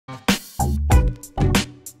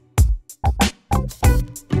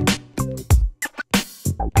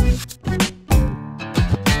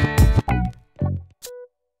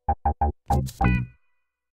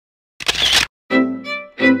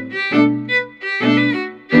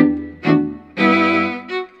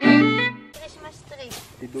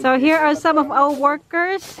So here are some of our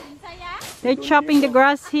workers. They're chopping the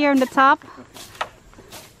grass here on the top.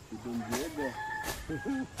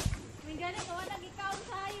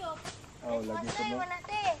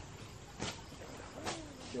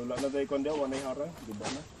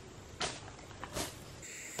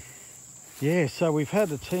 Yeah, so we've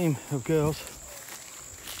had a team of girls,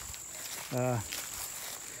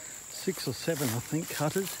 6 or 7 I think,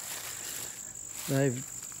 cutters. They've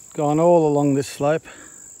gone all along this slope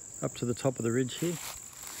up to the top of the ridge here,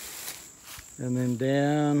 and then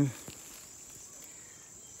down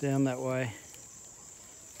that way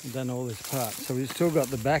and done all this part. So we've still got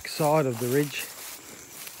the back side of the ridge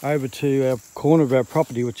over to our corner of our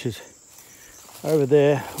property, which is over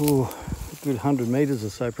there, ooh, a good 100 metres or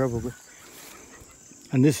so probably.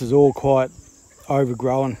 And this is all quite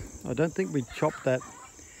overgrown. I don't think we chopped that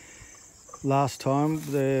last time.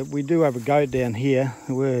 We do have a goat down here.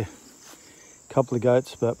 We're a couple of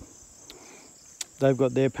goats, but they've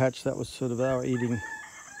got their patch. That was sort of, they were eating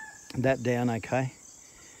that down okay.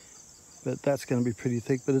 But that's going to be pretty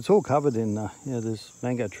thick. But it's all covered in, there's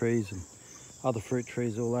mango trees and other fruit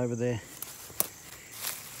trees all over there.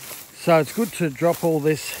 So it's good to drop all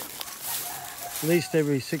this at least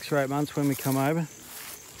every 6 or 8 months when we come over.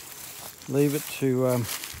 Leave it to, it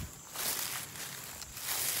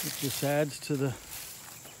just adds to the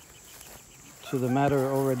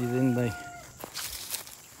matter already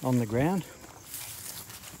on the ground.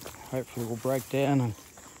 Hopefully will break down and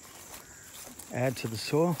add to the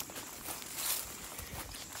soil.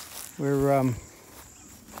 I'm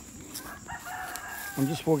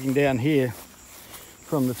just walking down here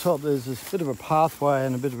from the top. There's this bit of a pathway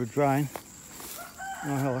and a bit of a drain.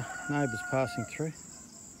 Oh, hello, neighbours passing through.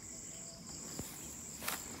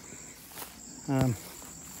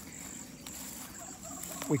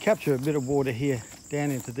 We capture a bit of water here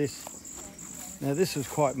down into this. Now this is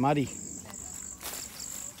quite muddy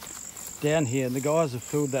down here, and the guys have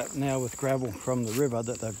filled that now with gravel from the river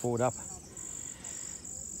that they've brought up.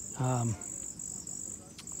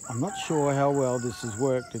 I'm not sure how well this has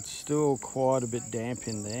worked. It's still quite a bit damp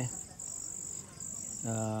in there.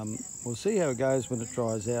 We'll see how it goes when it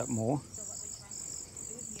dries out more.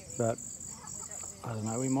 But I don't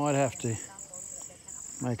know, we might have to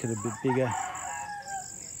make it a bit bigger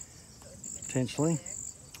potentially.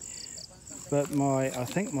 But I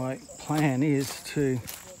think my plan is to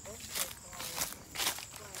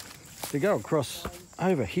go across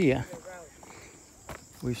over here.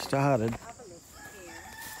 We started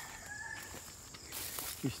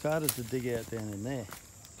to dig out down in there.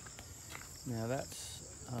 Now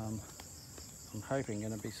that's, I'm hoping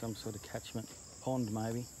going to be some sort of catchment pond,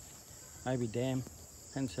 maybe dam,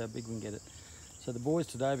 depends how big we can get it. So the boys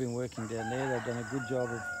today have been working down there. They've done a good job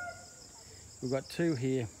of, we've got 2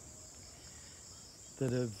 here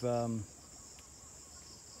that have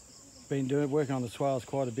been working on the swales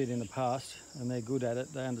quite a bit in the past, and they're good at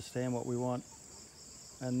it. They understand what we want.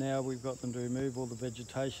 And now we've got them to remove all the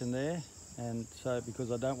vegetation there. And so,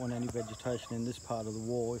 because I don't want any vegetation in this part of the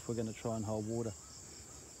wall if we're going to try and hold water.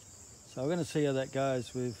 So we're going to see how that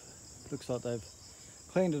goes. Looks like they've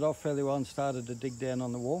cleaned it off fairly well and started to dig down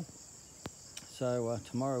on the wall. So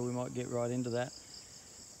tomorrow we might get right into that,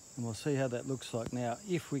 and we'll see how that looks like. Now,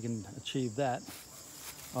 if we can achieve that,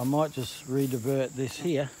 I might just redivert this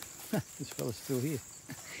here. This fella's still here.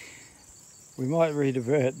 We might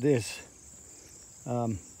redivert this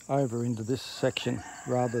over into this section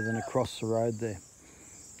rather than across the road there,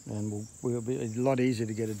 and we'll be a lot easier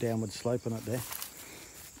to get a downward slope on it there.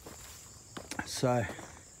 So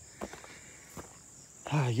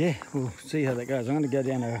yeah, we'll see how that goes. I'm going to go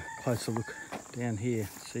down a closer look down here,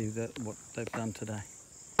 see what they've done today.